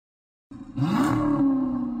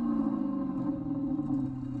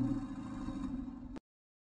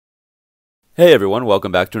Hey everyone,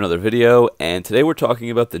 welcome back to another video, and today we're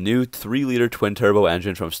talking about the new 3-liter twin-turbo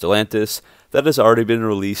engine from Stellantis that has already been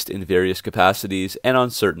released in various capacities and on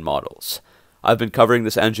certain models. I've been covering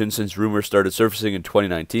this engine since rumors started surfacing in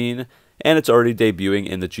 2019, and it's already debuting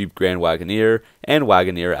in the Jeep Grand Wagoneer and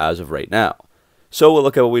Wagoneer as of right now. So we'll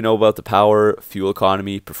look at what we know about the power, fuel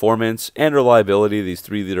economy, performance, and reliability of these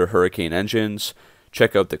 3-liter Hurricane engines,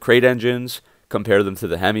 check out the crate engines, compare them to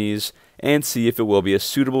the Hemis, and see if it will be a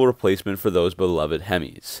suitable replacement for those beloved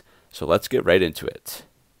Hemis. So let's get right into it.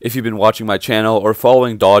 If you've been watching my channel or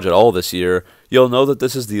following Dodge at all this year, you'll know that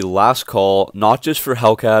this is the last call not just for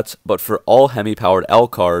Hellcats, but for all Hemi-powered L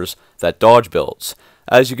cars that Dodge builds,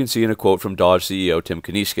 as you can see in a quote from Dodge CEO Tim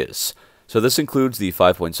Kuniskis. So this includes the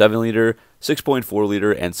 5.7-liter,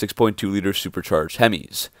 6.4-liter, and 6.2-liter supercharged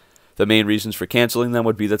Hemis. The main reasons for canceling them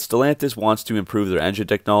would be that Stellantis wants to improve their engine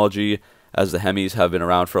technology, as the Hemis have been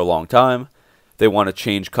around for a long time. They want to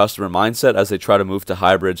change customer mindset as they try to move to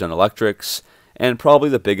hybrids and electrics, and probably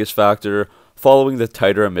the biggest factor, following the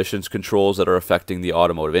tighter emissions controls that are affecting the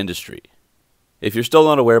automotive industry. If you're still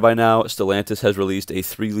not aware by now, Stellantis has released a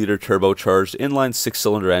 3-liter turbocharged inline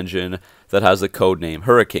 6-cylinder engine that has the codename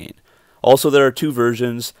Hurricane. Also, there are two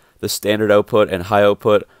versions, the standard output and high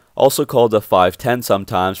output, also called the 510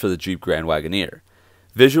 sometimes for the Jeep Grand Wagoneer.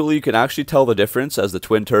 Visually, you can actually tell the difference as the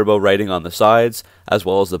twin-turbo writing on the sides, as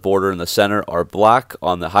well as the border in the center, are black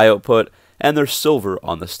on the high output, and they're silver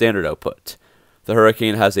on the standard output. The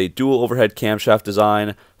Hurricane has a dual overhead camshaft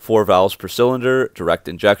design, 4 valves per cylinder, direct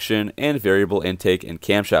injection, and variable intake and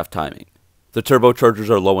camshaft timing. The turbochargers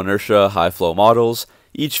are low inertia, high flow models.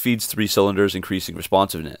 Each feeds 3 cylinders, increasing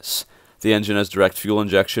responsiveness. The engine has direct fuel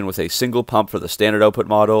injection with a single pump for the standard output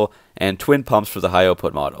model, and twin pumps for the high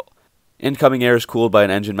output model. Incoming air is cooled by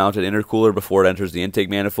an engine-mounted intercooler before it enters the intake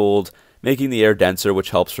manifold, making the air denser,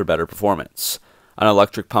 which helps for better performance. An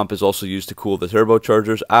electric pump is also used to cool the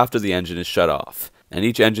turbochargers after the engine is shut off, and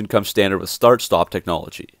each engine comes standard with start-stop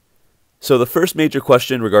technology. So the first major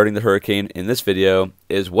question regarding the Hurricane in this video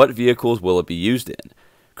is what vehicles will it be used in?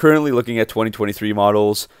 Currently looking at 2023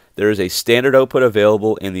 models, there is a standard output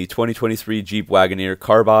available in the 2023 Jeep Wagoneer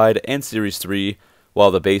Carbide and Series 3, while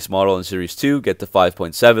the base model and Series 2 get the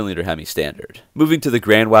 5.7-liter Hemi standard. Moving to the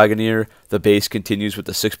Grand Wagoneer, the base continues with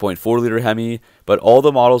the 6.4-liter Hemi, but all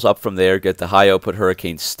the models up from there get the high-output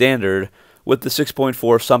Hurricane standard, with the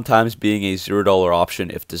 6.4 sometimes being a $0 option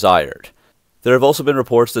if desired. There have also been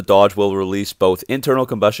reports that Dodge will release both internal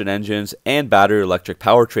combustion engines and battery electric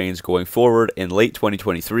powertrains going forward in late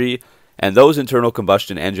 2023, and those internal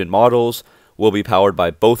combustion engine models will be powered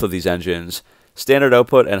by both of these engines, standard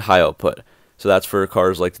output and high output. So that's for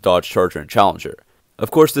cars like the Dodge Charger and Challenger.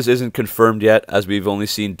 Of course, this isn't confirmed yet, as we've only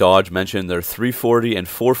seen Dodge mention their 340 and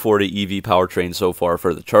 440 EV powertrain so far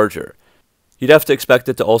for the Charger. You'd have to expect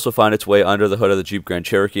it to also find its way under the hood of the Jeep Grand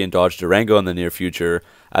Cherokee and Dodge Durango in the near future,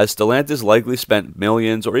 as Stellantis likely spent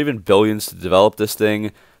millions or even billions to develop this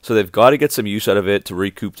thing, so they've got to get some use out of it to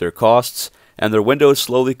recoup their costs, and their window is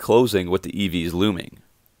slowly closing with the EVs looming.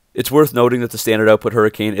 It's worth noting that the standard output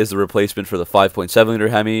Hurricane is the replacement for the 5.7-liter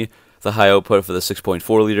Hemi, the high output for the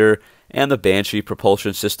 6.4-liter, and the Banshee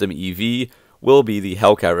propulsion system EV will be the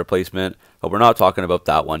Hellcat replacement, but we're not talking about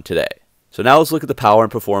that one today. So now let's look at the power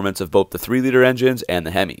and performance of both the 3-liter engines and the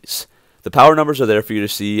Hemis. The power numbers are there for you to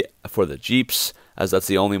see for the Jeeps, as that's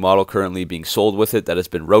the only model currently being sold with it that has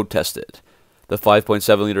been road tested. The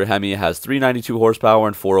 5.7-liter Hemi has 392 horsepower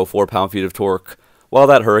and 404 pound-feet of torque, while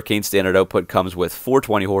that Hurricane standard output comes with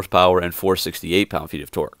 420 horsepower and 468 pound-feet of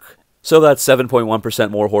torque. So that's 7.1%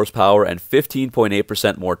 more horsepower and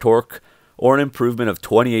 15.8% more torque, or an improvement of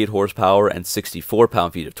 28 horsepower and 64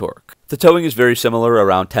 pound-feet of torque. The towing is very similar,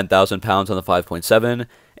 around 10,000 pounds on the 5.7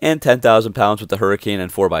 and 10,000 pounds with the Hurricane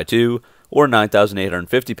and 4x2, or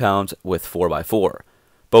 9,850 pounds with 4x4.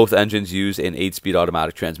 Both engines use an 8-speed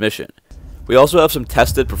automatic transmission. We also have some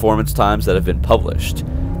tested performance times that have been published.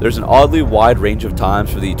 There's an oddly wide range of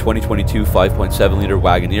times for the 2022 5.7-liter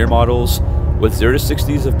Wagoneer models, with 0 to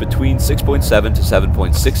 60s of between 6.7 to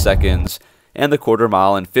 7.6 seconds, and the quarter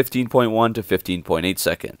mile in 15.1 to 15.8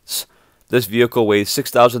 seconds. This vehicle weighs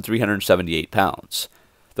 6,378 pounds.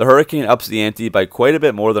 The Hurricane ups the ante by quite a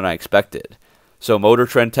bit more than I expected. So Motor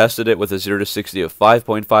Trend tested it with a 0 to 60 of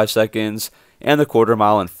 5.5 seconds, and the quarter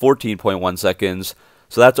mile in 14.1 seconds,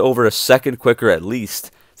 so that's over a second quicker at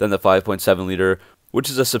least than the 5.7-liter, which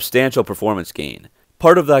is a substantial performance gain.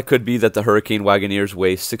 Part of that could be that the Hurricane Wagoneers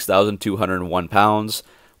weigh 6,201 pounds,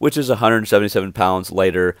 which is 177 pounds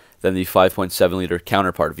lighter than the 5.7-liter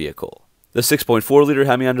counterpart vehicle. The 6.4-liter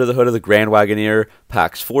Hemi under the hood of the Grand Wagoneer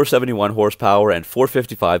packs 471 horsepower and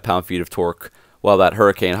 455 pound-feet of torque, while that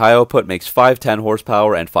Hurricane high output makes 510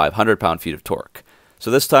 horsepower and 500 pound-feet of torque.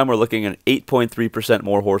 So this time we're looking at 8.3%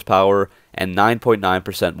 more horsepower and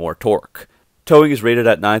 9.9% more torque. Towing is rated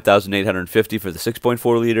at 9,850 for the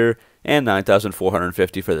 6.4 liter and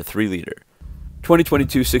 9,450 for the 3 liter.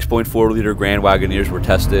 2022 6.4 liter Grand Wagoneers were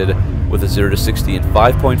tested with a 0 to 60 in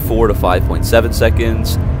 5.4 to 5.7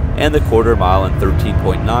 seconds and the quarter mile in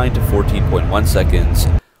 13.9 to 14.1 seconds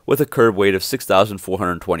with a curb weight of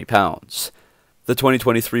 6,420 pounds. The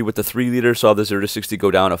 2023 with the 3 liter saw the 0 to 60 go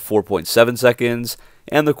down to 4.7 seconds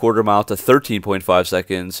and the quarter mile to 13.5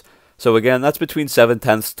 seconds. So again, that's between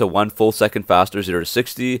 7/10 to 1 full second faster 0 to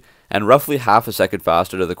 60 and roughly half a second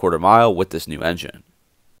faster to the quarter mile with this new engine.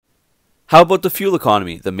 How about the fuel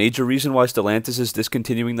economy, the major reason why Stellantis is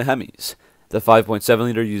discontinuing the Hemis? The 5.7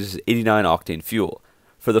 liter uses 89 octane fuel.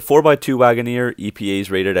 For the 4x2 Wagoneer, EPA is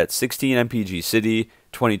rated at 16 mpg city,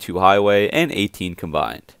 22 highway, and 18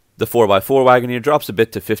 combined. The 4x4 Wagoneer drops a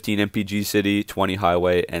bit to 15 mpg city, 20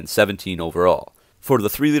 highway, and 17 overall. For the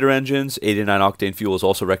 3 liter engines, 89 octane fuel is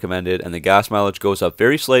also recommended, and the gas mileage goes up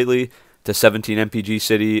very slightly to 17 mpg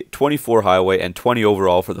city, 24 highway, and 20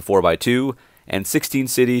 overall for the 4x2, and 16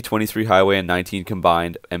 city, 23 highway, and 19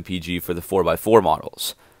 combined mpg for the 4x4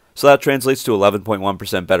 models. So that translates to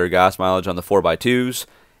 11.1% better gas mileage on the 4x2s,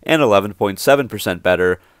 and 11.7%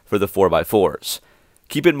 better for the 4x4s.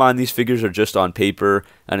 Keep in mind these figures are just on paper,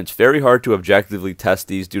 and it's very hard to objectively test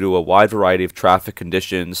these due to a wide variety of traffic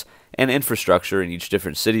conditions and infrastructure in each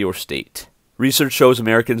different city or state. Research shows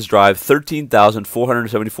Americans drive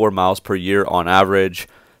 13,474 miles per year on average,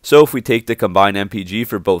 so if we take the combined MPG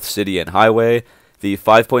for both city and highway, the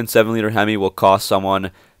 5.7 liter Hemi will cost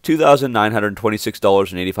someone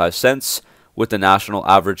 $2,926.85, with the national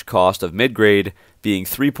average cost of mid-grade being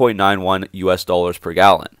 $3.91 US per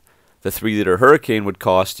gallon. The 3 liter Hurricane would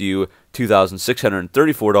cost you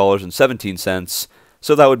 $2,634.17,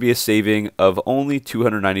 so that would be a saving of only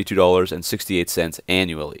 $292.68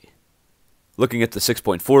 annually. Looking at the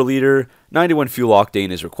 6.4 liter, 91 fuel octane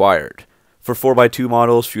is required. For 4x2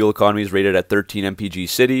 models, fuel economy is rated at 13 mpg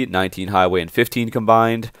city, 19 highway, and 15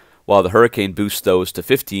 combined, while the Hurricane boosts those to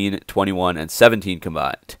 15, 21, and 17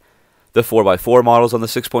 combined. The 4x4 models on the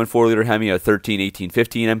 6.4 liter Hemi are 13, 18,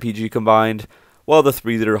 15 mpg combined, while the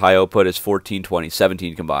 3 liter high output is 14, 20,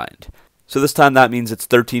 17 combined. So this time that means it's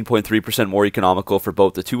 13.3% more economical for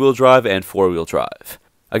both the 2-wheel drive and 4-wheel drive.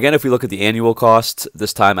 Again, if we look at the annual costs,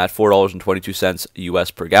 this time at $4.22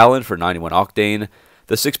 US per gallon for 91 octane,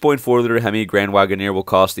 the 6.4 liter Hemi Grand Wagoneer will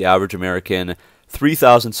cost the average American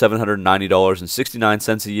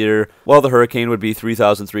 $3,790.69 a year, while the Hurricane would be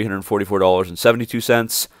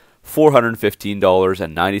 $3,344.72,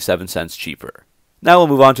 $415.97 cheaper. Now we'll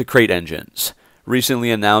move on to crate engines.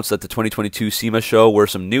 Recently announced at the 2022 SEMA show were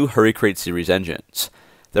some new Hurricrate series engines.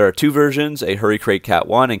 There are 2 versions, a Hurricrate Cat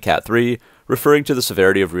 1 and Cat 3, referring to the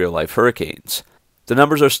severity of real-life hurricanes. The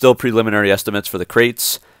numbers are still preliminary estimates for the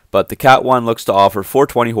crates, but the Cat 1 looks to offer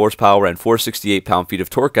 420 horsepower and 468 pound-feet of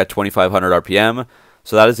torque at 2,500 RPM,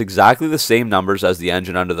 so that is exactly the same numbers as the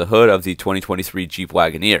engine under the hood of the 2023 Jeep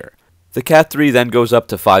Wagoneer. The Cat 3 then goes up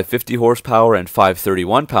to 550 horsepower and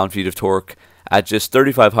 531 pound-feet of torque at just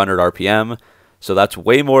 3,500 RPM, so that's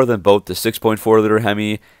way more than both the 6.4 liter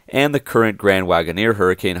Hemi and the current Grand Wagoneer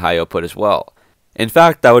Hurricane high output as well. In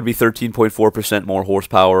fact, that would be 13.4% more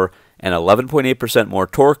horsepower and 11.8% more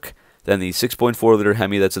torque than the 6.4 liter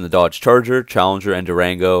Hemi that's in the Dodge Charger, Challenger, and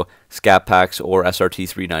Durango, Scat Packs, or SRT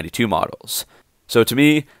 392 models. So to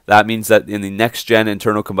me, that means that in the next-gen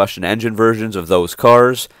internal combustion engine versions of those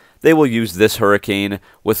cars, they will use this Hurricane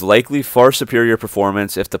with likely far superior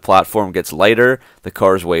performance if the platform gets lighter, the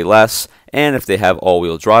cars weigh less, and if they have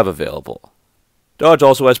all-wheel drive available. Dodge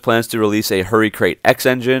also has plans to release a Hurricrate X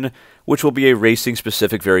engine, which will be a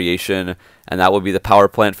racing-specific variation, and that will be the power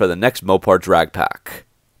plant for the next Mopar drag pack.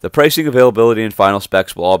 The pricing, availability, and final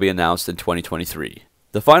specs will all be announced in 2023.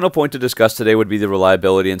 The final point to discuss today would be the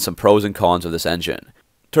reliability and some pros and cons of this engine.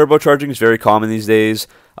 Turbocharging is very common these days,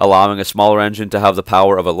 allowing a smaller engine to have the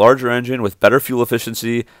power of a larger engine with better fuel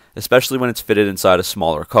efficiency, especially when it's fitted inside a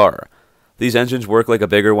smaller car. These engines work like a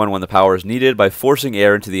bigger one when the power is needed by forcing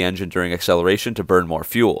air into the engine during acceleration to burn more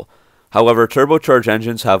fuel. However, turbocharged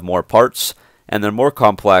engines have more parts, and they're more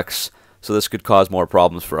complex, so this could cause more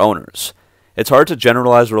problems for owners. It's hard to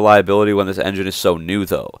generalize reliability when this engine is so new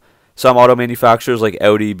though. Some auto manufacturers like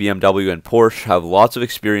Audi, BMW, and Porsche have lots of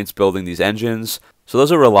experience building these engines, so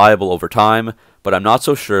those are reliable over time, but I'm not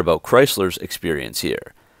so sure about Chrysler's experience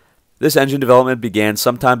here. This engine development began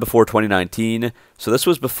sometime before 2019, so this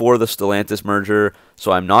was before the Stellantis merger,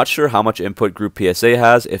 so I'm not sure how much input Group PSA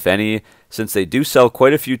has, if any, since they do sell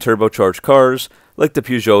quite a few turbocharged cars, like the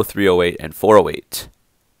Peugeot 308 and 408.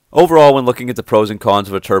 Overall, when looking at the pros and cons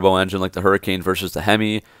of a turbo engine like the Hurricane versus the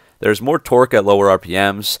Hemi, there's more torque at lower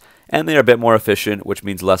RPMs, and they are a bit more efficient, which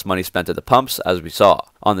means less money spent at the pumps, as we saw.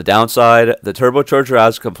 On the downside, the turbocharger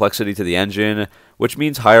adds complexity to the engine, which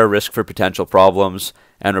means higher risk for potential problems,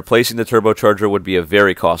 and replacing the turbocharger would be a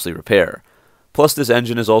very costly repair. Plus, this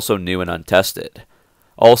engine is also new and untested.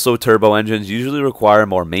 Also, turbo engines usually require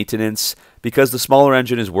more maintenance because the smaller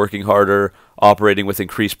engine is working harder, operating with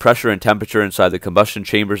increased pressure and temperature inside the combustion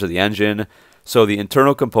chambers of the engine, so the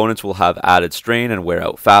internal components will have added strain and wear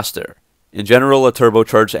out faster. In general, a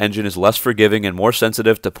turbocharged engine is less forgiving and more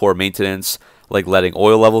sensitive to poor maintenance, like letting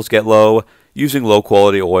oil levels get low, using low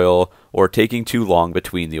quality oil, or taking too long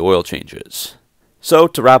between the oil changes. So,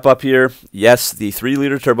 to wrap up here, yes, the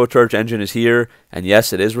 3-liter turbocharged engine is here, and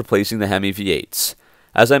yes, it is replacing the Hemi V8s.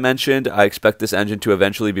 As I mentioned, I expect this engine to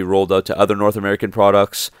eventually be rolled out to other North American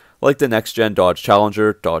products, like the next-gen Dodge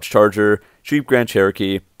Challenger, Dodge Charger, Jeep Grand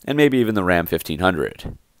Cherokee, and maybe even the Ram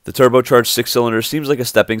 1500. The turbocharged 6-cylinder seems like a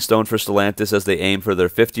stepping stone for Stellantis as they aim for their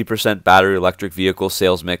 50% battery electric vehicle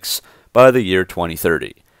sales mix by the year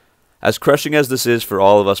 2030. As crushing as this is for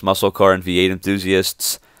all of us muscle car and V8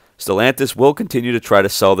 enthusiasts, Stellantis will continue to try to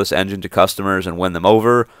sell this engine to customers and win them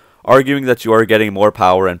over, arguing that you are getting more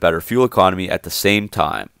power and better fuel economy at the same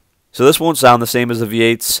time. So this won't sound the same as the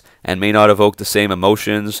V8s, and may not evoke the same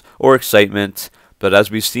emotions or excitement, but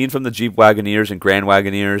as we've seen from the Jeep Wagoneers and Grand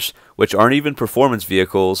Wagoneers, which aren't even performance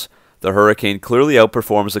vehicles, the Hurricane clearly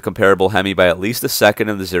outperforms the comparable Hemi by at least a second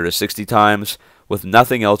in the 0 to 60 times, with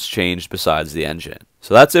nothing else changed besides the engine.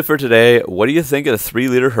 So that's it for today. What do you think of the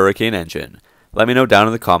 3-liter Hurricane engine? Let me know down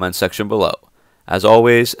in the comments section below. As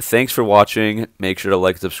always, thanks for watching. Make sure to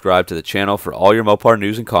like and subscribe to the channel for all your Mopar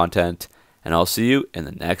news and content, and I'll see you in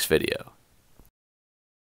the next video.